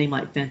with a name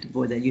like Phantom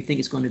Boy, that you think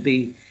it's going to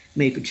be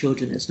made for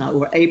children, it's not.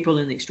 Or April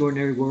in the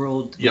Extraordinary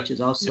World, which is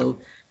also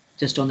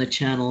just on the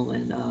channel,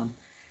 and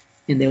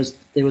there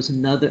was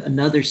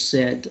another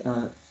set.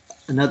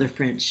 Another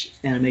French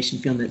animation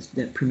film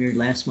that premiered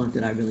last month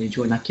that I really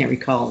enjoyed, and I can't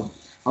recall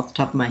off the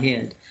top of my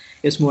head.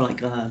 It's more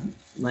like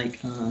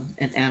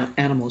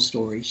animal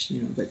stories,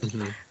 but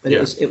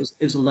it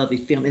was a lovely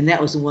film, and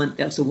that was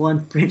the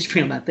one French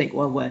film I think.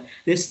 Well,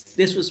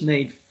 this was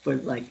made for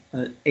like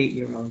an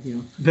 8-year-old,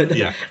 But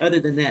other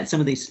than that, some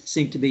of these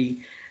seem to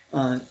be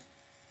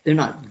they're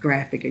not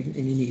graphic in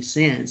any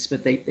sense,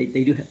 but they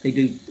do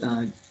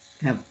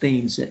have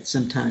themes that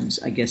sometimes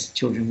I guess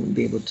children wouldn't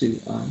be able to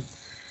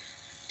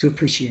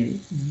appreciate.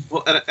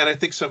 Well, and I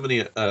think so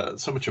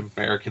much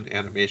American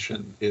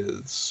animation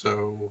is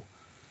so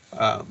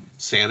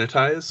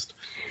sanitized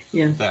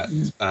that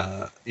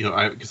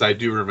because I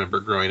do remember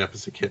growing up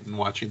as a kid and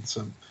watching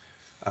some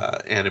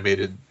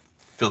animated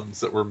films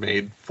that were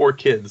made for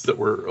kids that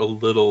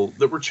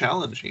were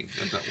challenging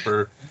and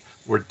that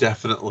were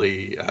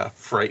definitely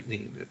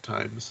frightening at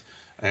times,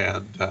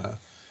 and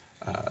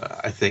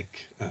I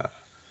think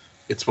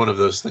it's one of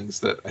those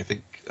things that I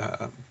think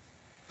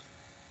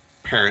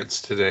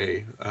parents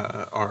today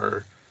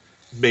are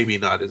maybe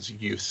not as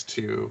used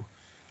to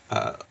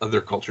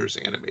other cultures'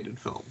 animated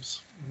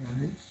films.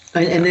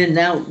 Right. And then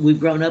now we've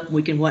grown up and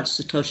we can watch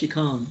Satoshi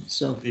Kon.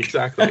 So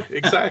exactly.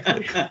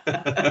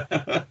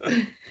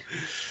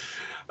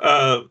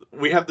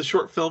 We have the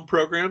short film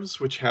programs,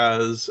 which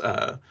has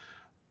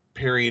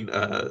pairing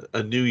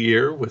A New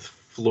Year with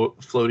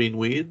Floating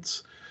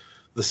Weeds,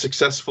 The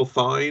Successful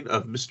Thawing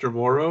of Mr.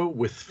 Morrow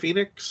with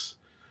Phoenix,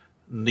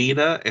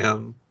 Nina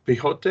and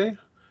Quixote,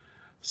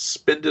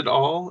 Spend It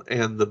All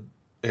and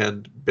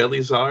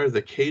Belisaire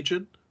the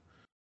Cajun,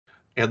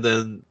 and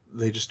then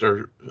they just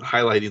are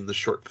highlighting the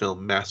short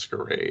film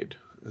Masquerade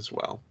as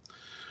well.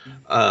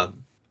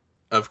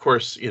 Of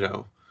course,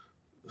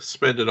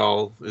 Spend It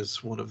All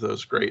is one of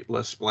those great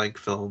Les Blanc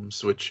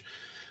films, which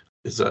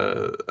is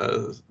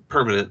a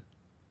permanent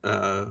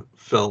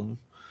film.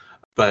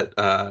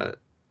 But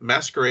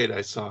Masquerade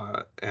I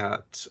saw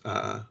at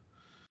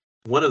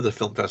one of the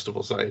film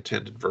festivals I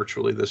attended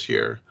virtually this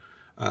year.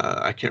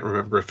 I can't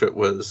remember if it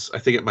was, I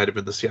think it might have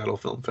been the Seattle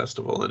Film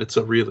Festival, and it's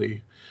a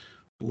really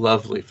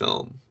lovely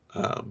film.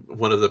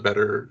 One of the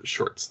better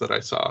shorts that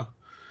I saw.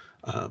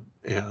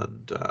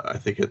 And I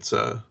think it's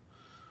a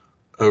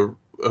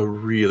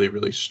really,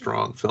 really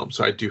strong film.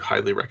 So I do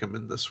highly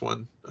recommend this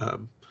one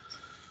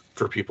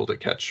for people to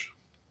catch.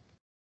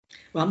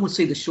 Well, I'm going to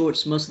see the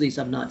shorts. Most of these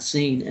I've not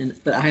seen,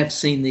 but I have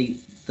seen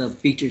the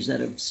features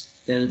that have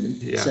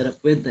been set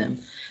up with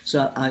them.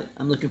 So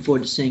I'm looking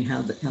forward to seeing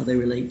how they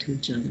relate to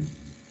each other.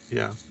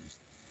 Yeah.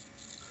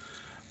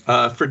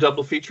 For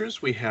double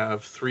features, we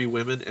have Three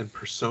Women and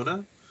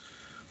Persona.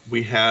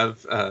 We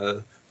have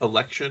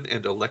Election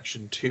and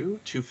Election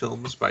 2, two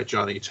films by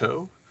Johnny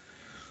To.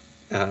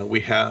 We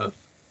have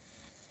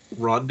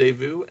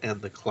Rendezvous and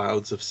the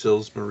Clouds of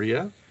Sils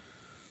Maria.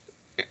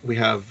 We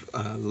have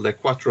Le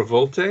Quattro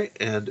Volte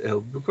and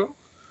El Buco.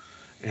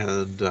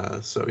 And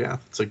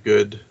it's a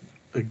good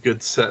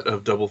set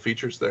of double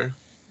features there.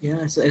 Yeah,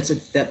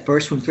 that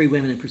first one, Three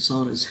Women and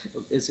Persona,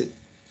 is an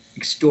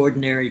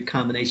extraordinary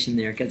combination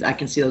there, because I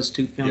can see those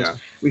two films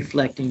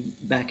reflecting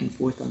back and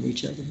forth on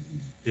each other.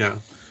 Yeah.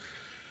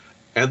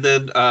 And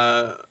then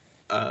I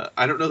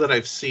don't know that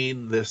I've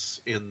seen this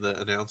in the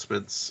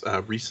announcements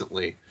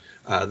recently.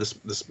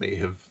 This may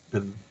have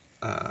been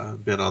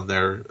on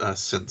there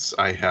since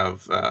I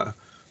have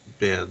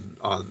been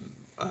on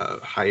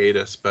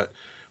hiatus, but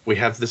we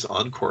have this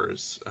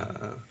Encores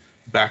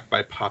back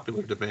by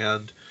popular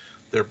demand.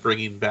 They're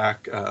bringing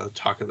back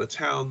Talk of the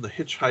Town, The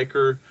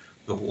Hitchhiker,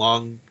 The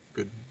Long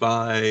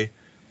Goodbye,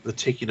 The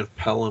Taking of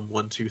Pelham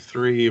 1, 2,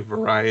 3,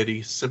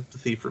 Variety,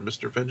 Sympathy for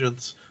Mr.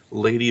 Vengeance,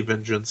 Lady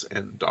Vengeance,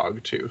 and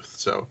Dogtooth.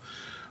 So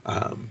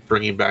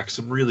bringing back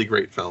some really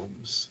great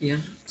films. Yeah.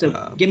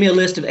 So give me a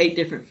list of 8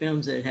 different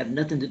films that have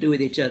nothing to do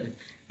with each other.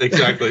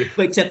 Exactly.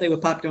 Except they were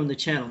popular on the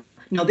channel.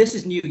 No, this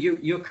is new.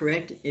 You're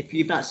correct. If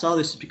you've not saw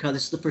this, it's because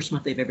this is the first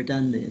month they've ever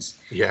done this.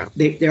 Yeah.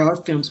 There are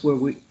films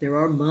where there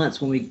are months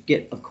when we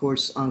get, of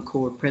course,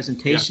 encore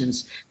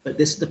presentations, but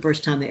this is the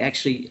first time they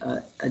actually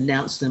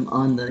announce them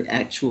on the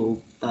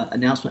actual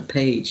announcement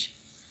page.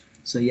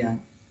 So yeah,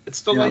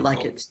 it's delightful. I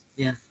like it.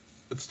 Yeah,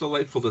 it's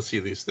delightful to see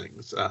these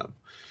things.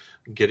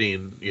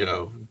 Getting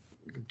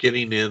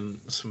in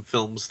some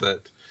films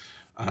that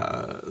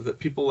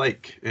people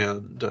like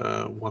and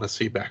want to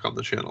see back on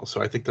the channel.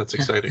 So I think that's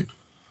exciting.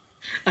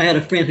 I had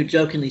a friend who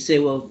jokingly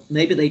said, "Well,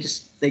 maybe they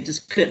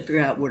just couldn't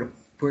figure out where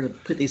to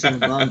put these in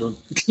the bundle."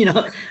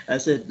 I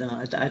said, "No,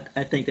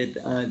 I think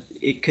that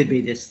it could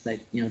be this,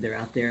 that they're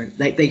out there.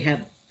 They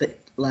have the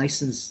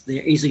license.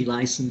 They're easily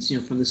licensed,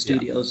 from the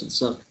studios, and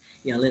so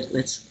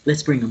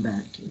let's bring them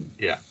back."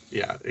 Yeah,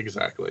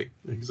 exactly.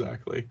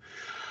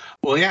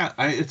 Well, yeah,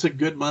 it's a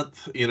good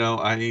month.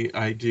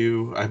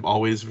 I'm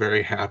always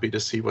very happy to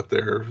see what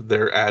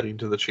they're adding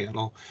to the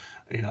channel,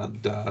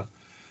 and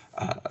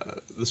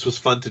this was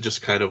fun to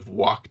just kind of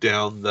walk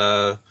down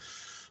the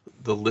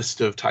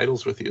list of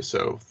titles with you.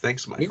 So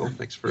thanks, Michael. Yeah.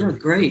 Thanks for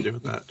doing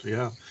that.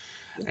 Yeah.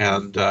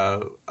 And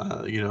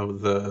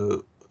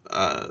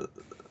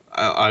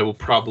I will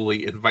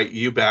probably invite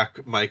you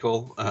back,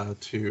 Michael,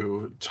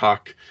 to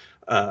talk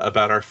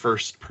about our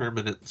first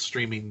permanent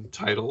streaming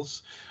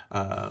titles.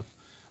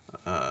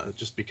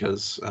 Just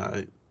because,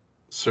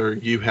 sir,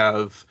 you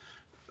have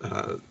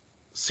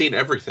seen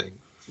everything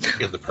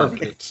in the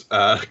permanent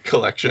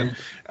collection,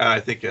 and I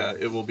think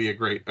it will be a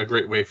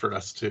great way for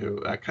us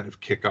to kind of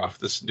kick off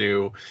this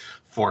new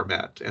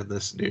format and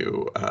this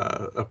new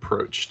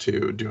approach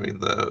to doing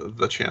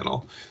the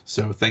channel.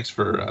 So thanks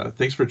for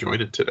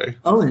joining today.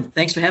 Oh, and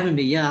thanks for having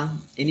me. Yeah,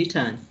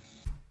 anytime.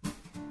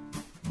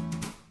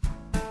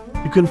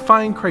 You can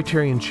find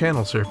Criterion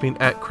Channel Surfing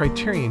at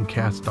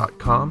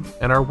CriterionCast.com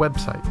and our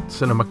website,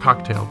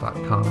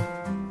 CinemaCocktail.com.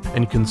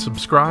 And you can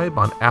subscribe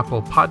on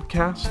Apple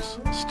Podcasts,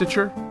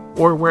 Stitcher,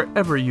 or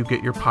wherever you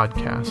get your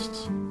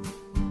podcasts.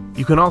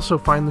 You can also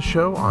find the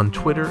show on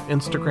Twitter,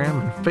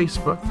 Instagram, and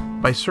Facebook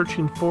by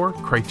searching for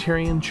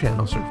Criterion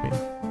Channel Surfing.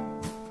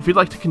 If you'd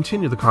like to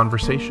continue the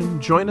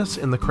conversation, join us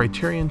in the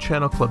Criterion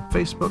Channel Club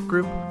Facebook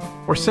group,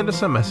 or send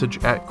us a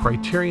message at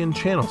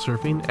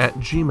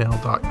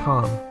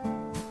CriterionChannelSurfing@gmail.com.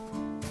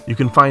 You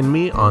can find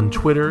me on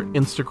Twitter,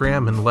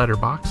 Instagram, and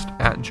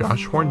Letterboxd at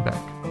Josh Hornbeck.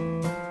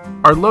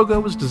 Our logo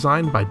was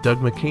designed by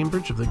Doug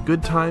McCambridge of the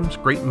Good Times,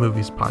 Great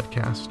Movies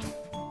podcast.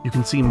 You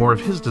can see more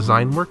of his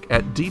design work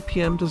at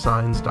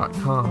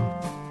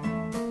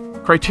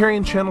dpmdesigns.com.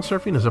 Criterion Channel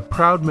Surfing is a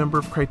proud member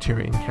of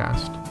Criterion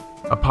Cast,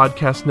 a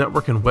podcast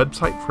network and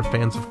website for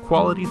fans of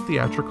quality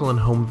theatrical and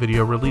home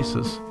video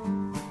releases.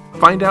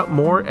 Find out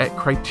more at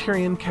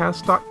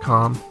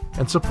CriterionCast.com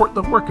and support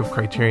the work of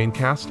Criterion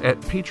Cast at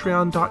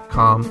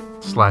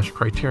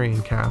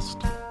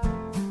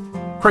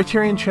patreon.com/CriterionCast.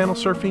 Criterion Channel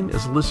Surfing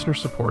is listener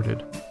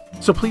supported,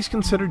 so please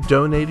consider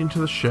donating to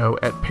the show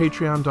at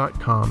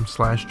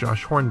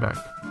patreon.com/Josh Hornbeck.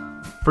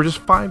 For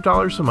just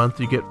 $5 a month,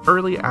 you get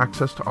early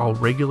access to all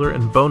regular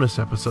and bonus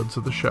episodes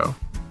of the show.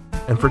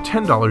 And for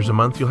 $10 a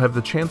month, you'll have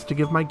the chance to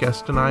give my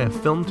guest and I a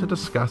film to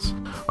discuss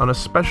on a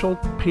special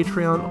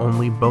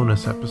Patreon-only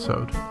bonus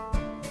episode.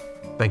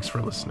 Thanks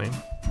for listening.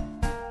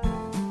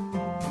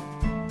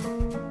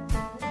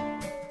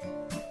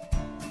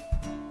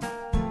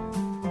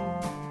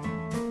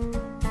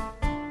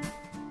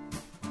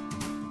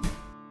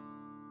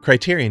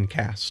 Criterion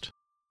Cast,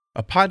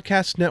 a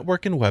podcast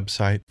network and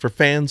website for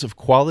fans of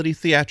quality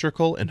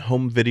theatrical and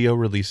home video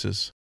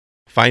releases.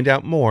 Find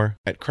out more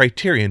at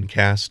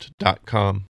CriterionCast.com.